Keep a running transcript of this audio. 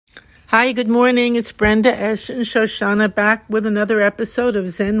Hi, good morning. It's Brenda Ashton Shoshana back with another episode of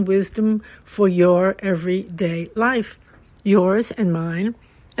Zen Wisdom for your everyday life. Yours and mine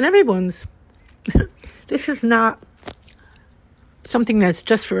and everyone's. This is not something that's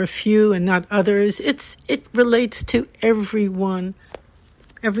just for a few and not others. It relates to everyone's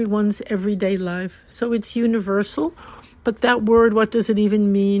everyday life. So it's universal. But that word, what does it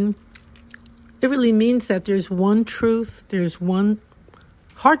even mean? It really means that there's one truth, there's one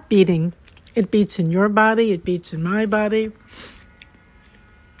heart beating. It beats in your body, it beats in my body.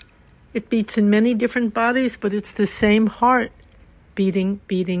 It beats in many different bodies, but it's the same heart beating,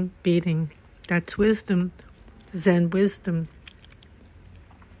 beating, beating. That's wisdom, Zen wisdom.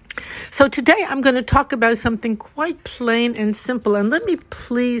 So today I'm going to talk about something quite plain and simple. And let me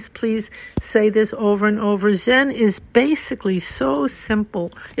please say this over and over. Zen is basically so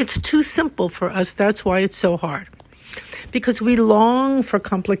simple. It's too simple for us. That's why it's so hard. Because we long for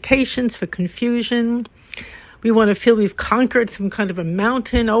complications, for confusion. We want to feel we've conquered some kind of a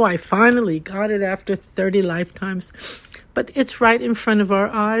mountain. Oh, I finally got it after 30 lifetimes. But it's right in front of our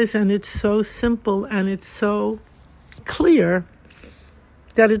eyes, and it's so simple, and it's so clear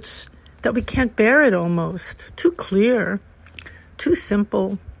that we can't bear it almost. Too clear, too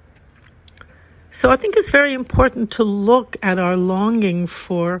simple. So I think it's very important to look at our longing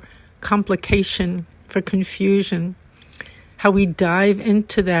for complication, for confusion, how we dive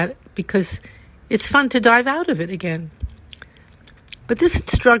into that, because it's fun to dive out of it again. But this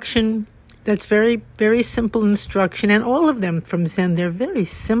instruction, that's very, very simple instruction, and all of them from Zen, they're very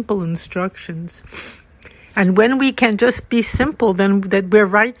simple instructions. And when we can just be simple, then that we're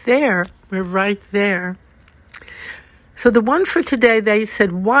right there. We're right there. So the one for today, they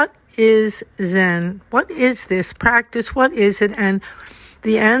said, what is Zen? What is this practice? What is it? And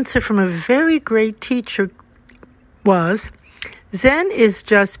the answer from a very great teacher was, Zen is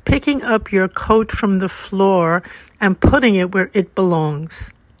just picking up your coat from the floor and putting it where it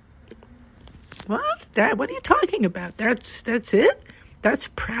belongs. What? What are you talking about? That's it? That's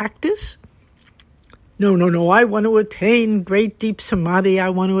practice? No. I want to attain great deep samadhi. I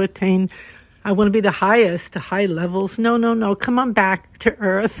want to be the highest, to high levels. No. Come on back to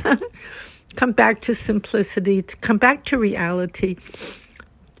earth. Come back to simplicity. Come back to reality.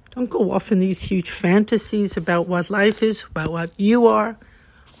 Don't go off in these huge fantasies about what life is, about what you are,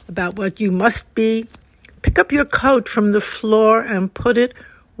 about what you must be. Pick up your coat from the floor and put it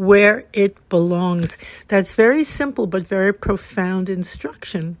where it belongs. That's very simple but very profound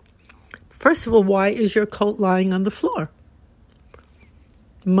instruction. First of all, why is your coat lying on the floor?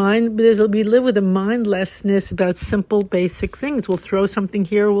 We live with a mindlessness about simple, basic things. We'll throw something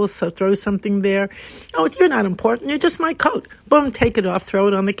here, we'll throw something there. Oh, you're not important. You're just my coat. Boom, take it off, throw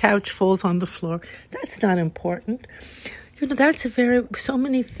it on the couch, falls on the floor. That's not important. That's so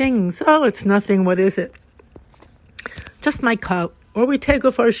many things. Oh, it's nothing. What is it? Just my coat. Or we take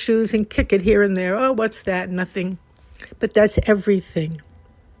off our shoes and kick it here and there. Oh, what's that? Nothing. But that's everything.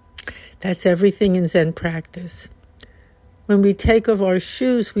 That's everything in Zen practice. When we take off our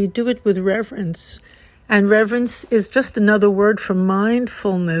shoes, we do it with reverence. And reverence is just another word for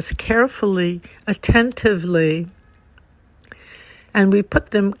mindfulness, carefully, attentively. And we put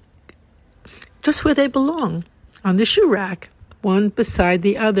them just where they belong, on the shoe rack, one beside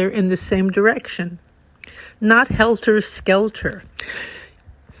the other in the same direction. Not helter-skelter.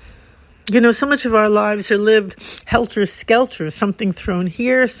 So much of our lives are lived helter-skelter, something thrown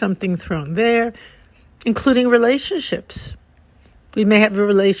here, something thrown there, including relationships. We may have a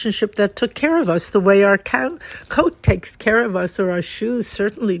relationship that took care of us the way our coat takes care of us, or our shoes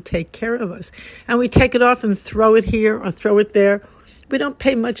certainly take care of us. And we take it off and throw it here or throw it there. We don't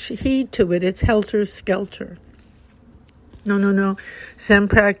pay much heed to it. It's helter-skelter. No. Zen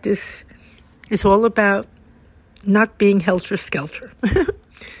practice is all about not being helter-skelter.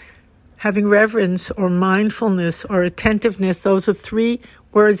 Having reverence or mindfulness or attentiveness, those are three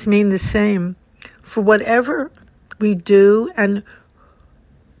words mean the same. For whatever we do and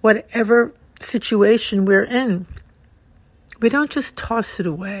whatever situation we're in, we don't just toss it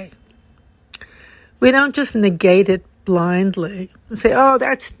away. We don't just negate it blindly and say, oh,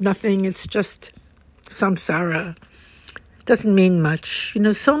 that's nothing. It's just samsara. Doesn't mean much.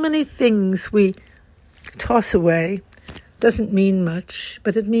 So many things we toss away. Doesn't mean much,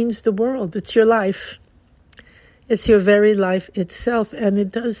 but it means the world. It's your life. It's your very life itself. And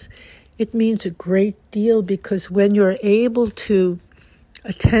it means a great deal, because when you're able to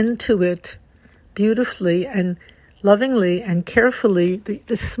attend to it beautifully and lovingly and carefully,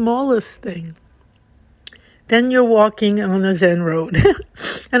 the smallest thing, then you're walking on a Zen road.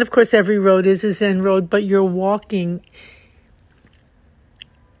 And of course, every road is a Zen road, but you're walking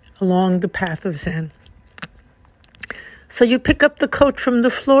along the path of Zen. So you pick up the coat from the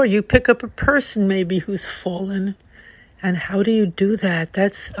floor. You pick up a person maybe who's fallen. And how do you do that?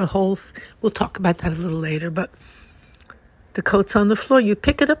 That's a whole... We'll talk about that a little later. But the coat's on the floor. You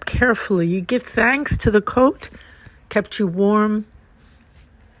pick it up carefully. You give thanks to the coat. Kept you warm.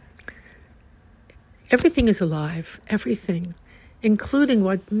 Everything is alive. Everything. Including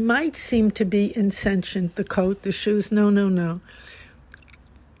what might seem to be insentient. The coat, the shoes. No. No.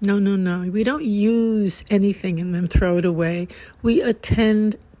 We don't use anything and then throw it away. We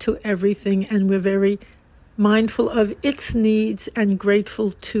attend to everything, and we're very mindful of its needs and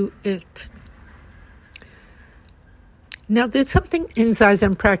grateful to it. Now, there's something in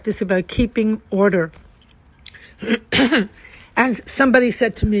Zazen practice about keeping order. And somebody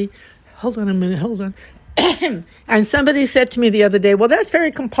said to me, hold on. And somebody said to me the other day, well, that's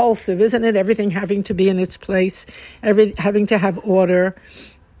very compulsive, isn't it? Everything having to be in its place, having to have order.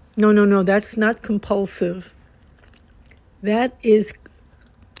 No, that's not compulsive. That is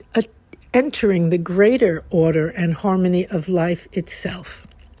entering the greater order and harmony of life itself.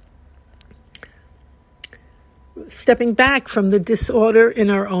 Stepping back from the disorder in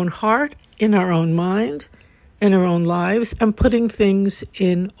our own heart, in our own mind, in our own lives, and putting things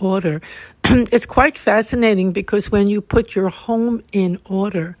in order. It's quite fascinating because when you put your home in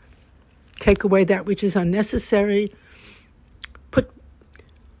order, take away that which is unnecessary, put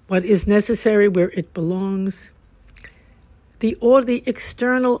what is necessary where it belongs. The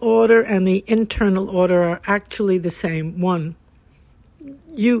external order and the internal order are actually the same one.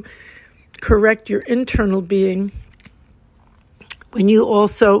 You correct your internal being when you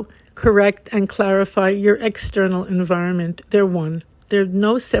also correct and clarify your external environment. They're one. There's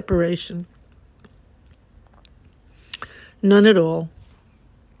no separation. None at all.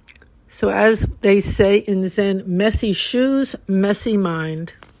 So as they say in Zen, messy shoes, messy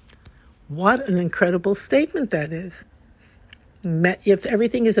mind. What an incredible statement that is. If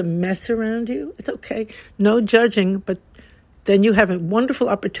everything is a mess around you, it's okay. No judging, but then you have a wonderful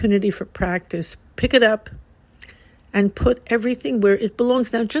opportunity for practice. Pick it up and put everything where it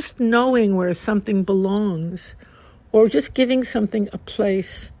belongs. Now, just knowing where something belongs or just giving something a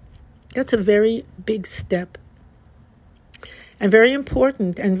place, that's a very big step. And very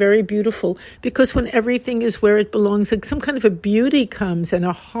important and very beautiful, because when everything is where it belongs, like some kind of a beauty comes and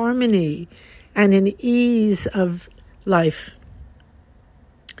a harmony and an ease of life.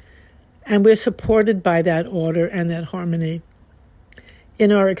 And we're supported by that order and that harmony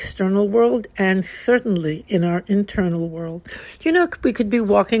in our external world and certainly in our internal world. You know, we could be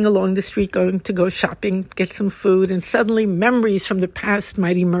walking along the street going to go shopping, get some food, and suddenly memories from the past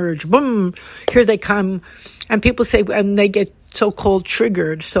might emerge. Boom, here they come. And people say, and they get so-called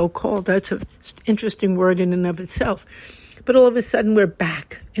triggered, so-called. That's an interesting word in and of itself. But all of a sudden we're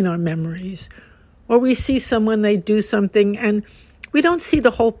back in our memories. Or we see someone, they do something, and we don't see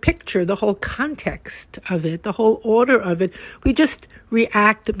the whole picture, the whole context of it, the whole order of it. We just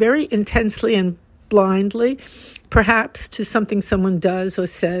react very intensely and blindly, perhaps to something someone does or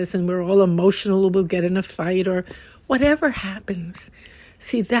says, and we're all emotional, we'll get in a fight or whatever happens.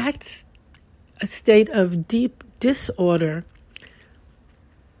 See, that's a state of deep disorder.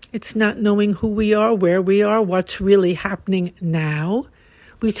 It's not knowing who we are, where we are, what's really happening now.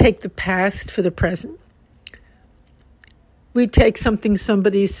 We take the past for the present. We take something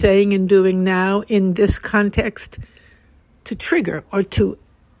somebody's saying and doing now in this context to trigger or to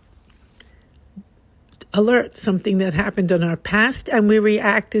alert something that happened in our past, and we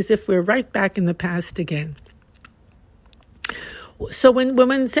react as if we're right back in the past again. So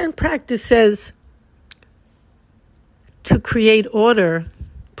when Zen practice says to create order,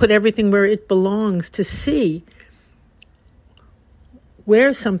 put everything where it belongs, to see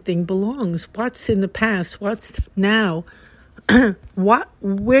where something belongs, what's in the past, what's now,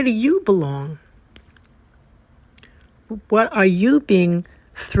 where do you belong? What are you being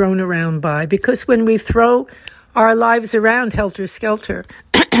thrown around by? Because when we throw our lives around helter-skelter,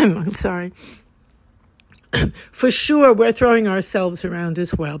 I'm sorry, for sure we're throwing ourselves around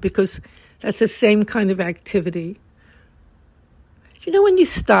as well, because that's the same kind of activity. You know, when you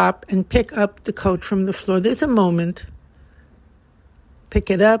stop and pick up the coat from the floor, there's a moment. Pick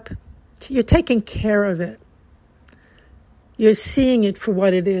it up. You're taking care of it. You're seeing it for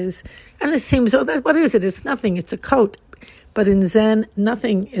what it is. And it seems, what is it? It's nothing. It's a coat. But in Zen,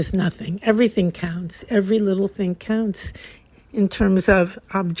 nothing is nothing. Everything counts. Every little thing counts in terms of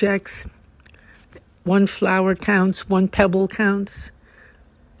objects. One flower counts. One pebble counts.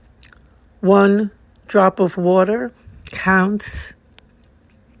 One drop of water counts.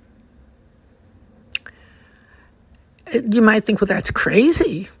 You might think, well, that's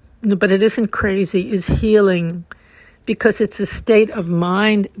crazy. no, but it isn't crazy, is healing, because it's a state of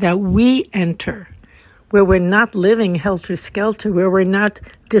mind that we enter, where we're not living helter-skelter, where we're not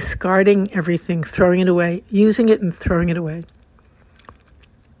discarding everything, throwing it away, using it and throwing it away.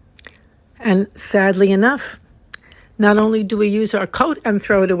 And sadly enough, not only do we use our coat and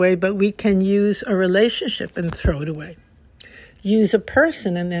throw it away, but we can use a relationship and throw it away. Use a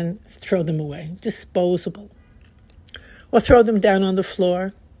person and then throw them away, disposable. Or throw them down on the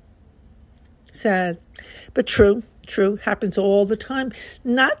floor. Sad, but true, happens all the time.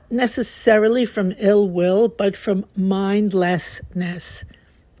 Not necessarily from ill will, but from mindlessness,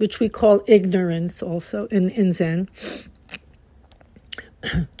 which we call ignorance also in Zen.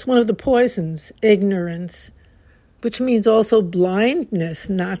 It's one of the poisons, ignorance, which means also blindness,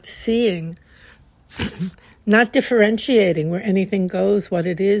 not seeing, not differentiating where anything goes, what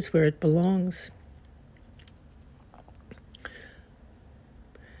it is, where it belongs.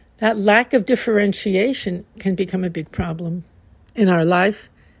 That lack of differentiation can become a big problem in our life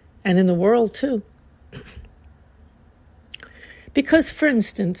and in the world too. Because, for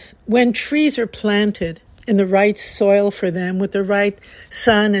instance, when trees are planted in the right soil for them, with the right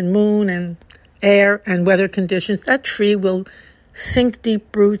sun and moon and air and weather conditions, that tree will sink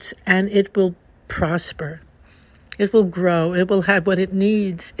deep roots and it will prosper. It will grow. It will have what it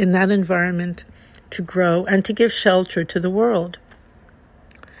needs in that environment to grow and to give shelter to the world.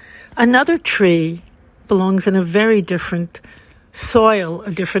 Another tree belongs in a very different soil,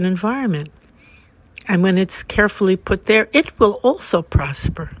 a different environment. And when it's carefully put there, it will also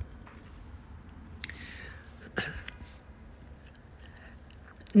prosper.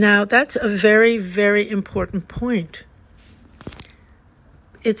 Now, that's a very, very important point.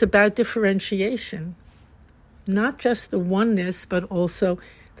 It's about differentiation, not just the oneness, but also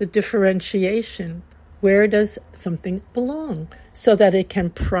the differentiation. Where does something belong so that it can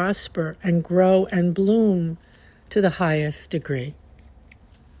prosper and grow and bloom to the highest degree?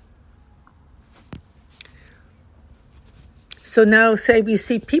 So now, say we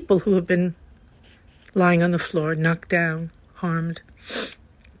see people who have been lying on the floor, knocked down, harmed,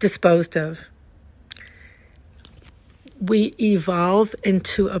 disposed of. We evolve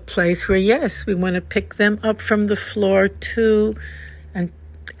into a place where, yes, we want to pick them up from the floor too and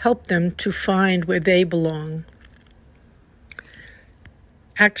help them to find where they belong.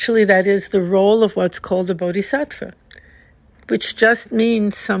 Actually, that is the role of what's called a bodhisattva, which just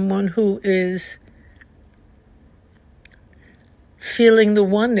means someone who is feeling the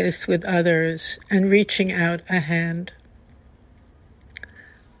oneness with others and reaching out a hand.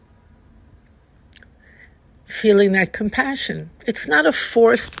 Feeling that compassion. It's not a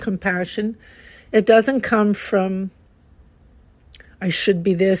forced compassion. It doesn't come from, I should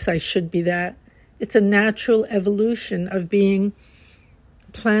be this, I should be that. It's a natural evolution of being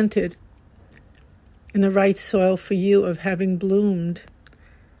planted in the right soil for you, of having bloomed,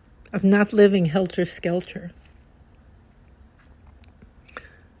 of not living helter-skelter.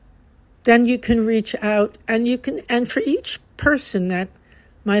 Then you can reach out and for each person that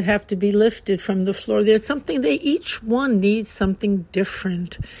might have to be lifted from the floor, there's something, each one needs something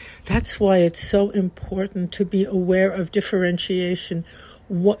different. That's why it's so important to be aware of differentiation.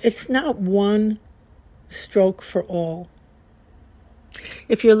 It's not one stroke for all.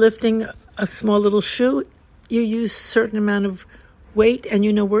 If you're lifting a small little shoe, you use a certain amount of weight and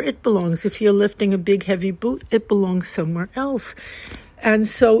you know where it belongs. If you're lifting a big heavy boot, it belongs somewhere else. And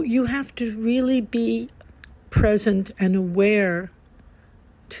so you have to really be present and aware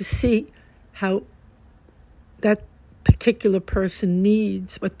to see how that particular person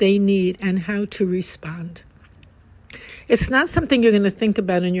needs, what they need, and how to respond. It's not something you're going to think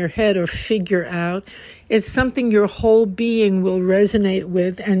about in your head or figure out. It's something your whole being will resonate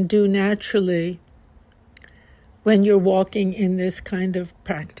with and do naturally when you're walking in this kind of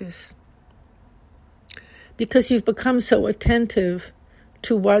practice. Because you've become so attentive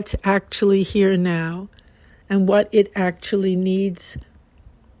to what's actually here now and what it actually needs.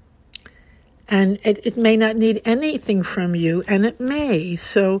 And it may not need anything from you, and it may.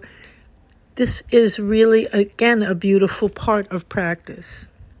 So this is really, again, a beautiful part of practice.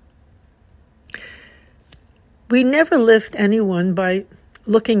 We never lift anyone by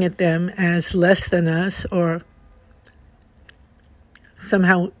looking at them as less than us or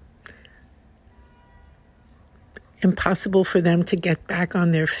somehow impossible for them to get back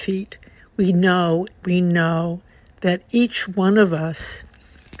on their feet. We know that each one of us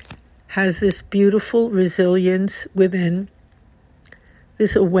has this beautiful resilience within,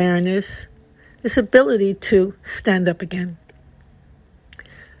 this awareness, this ability to stand up again.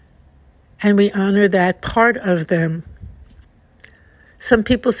 And we honor that part of them Some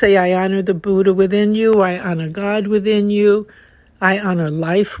people say, I honor the Buddha within you, I honor God within you, I honor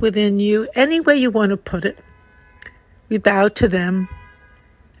life within you. Any way you want to put it, we bow to them.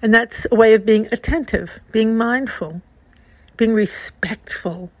 And that's a way of being attentive, being mindful, being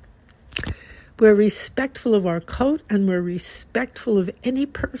respectful. We're respectful of our coat, and we're respectful of any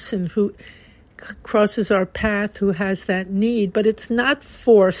person who crosses our path who has that need, but it's not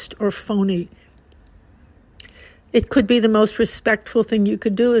forced or phony. It could be the most respectful thing you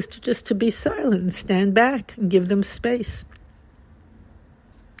could do is to be silent and stand back and give them space.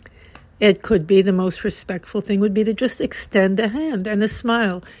 It could be the most respectful thing would be to just extend a hand and a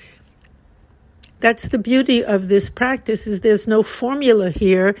smile. That's the beauty of this practice, is there's no formula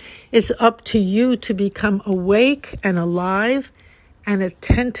here. It's up to you to become awake and alive and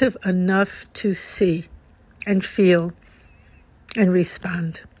attentive enough to see and feel and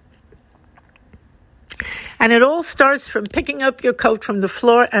respond. And it all starts from picking up your coat from the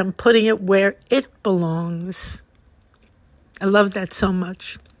floor and putting it where it belongs. I love that so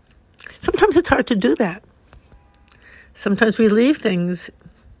much. Sometimes it's hard to do that. Sometimes we leave things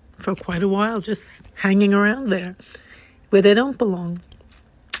for quite a while just hanging around there where they don't belong.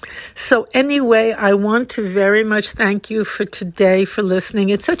 So anyway, I want to very much thank you for today, for listening.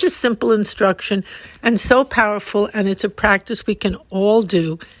 It's such a simple instruction and so powerful, and it's a practice we can all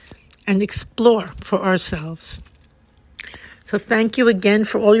do and explore for ourselves. So thank you again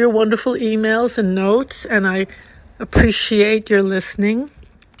for all your wonderful emails and notes, and I appreciate your listening.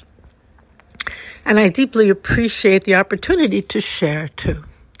 And I deeply appreciate the opportunity to share too.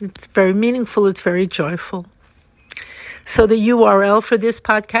 It's very meaningful, it's very joyful. So the URL for this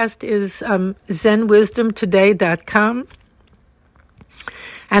podcast is zenwisdomtoday.com.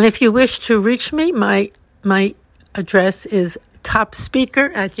 And if you wish to reach me, my address is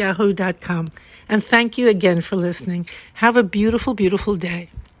topspeaker@yahoo.com. And thank you again for listening. Have a beautiful, beautiful day.